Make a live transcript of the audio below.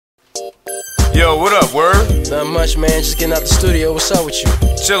Yo, what up, word? Not much, man. Just getting out the studio. What's up with you?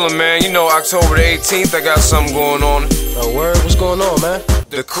 Chillin', man. You know, October the 18th, I got something going on. Oh, word? What's going on, man?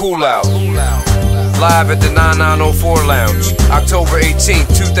 The Cool Out. Live at the 9904 Lounge. October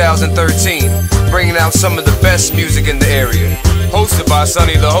 18th, 2013. Bringing out some of the best music in the area. Hosted by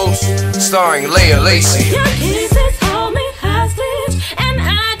Sonny The Host. Starring Leia, Lacey. Your kisses hold me hostage, and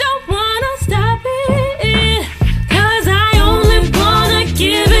I don't wanna stop it, 'cause I only wanna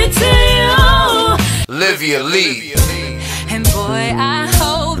give it to you. Liveyah, Lyve. And boy, I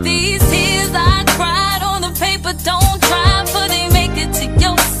hope these tears I cried on the paper don't dry before they make it to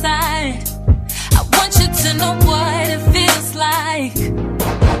your side. I want you to know what it feels like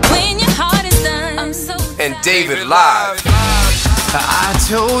when your heart is done. I'm so And David Lyve. I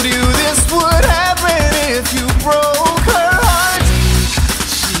told you this would happen if you broke her heart.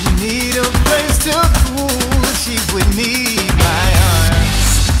 She need a place to cool, she would need my arms.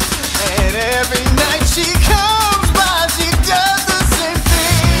 And every night she comes by, she does the same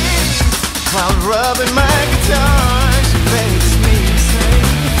thing. While rubbing my guitar, she makes me sing.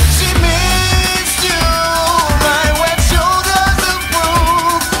 She missed you, my wet shoulders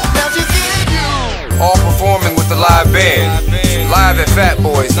approve. Now she's getting you. All performing with the live band. Live at Fat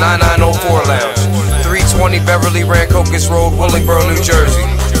Boys, 9904 Lounge, 320 Beverly Rancocas Road, Willingboro, New Jersey.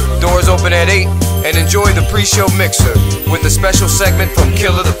 Doors open at 8, and enjoy the pre-show mixer with a special segment from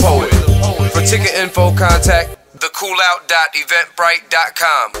Killa The Poet. For ticket info, contact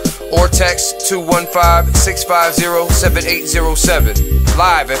thecoolout.eventbrite.com or text 215-650-7807.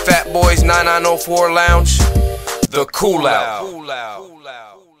 Live at Fat Boys 9904 Lounge, The Cool Out.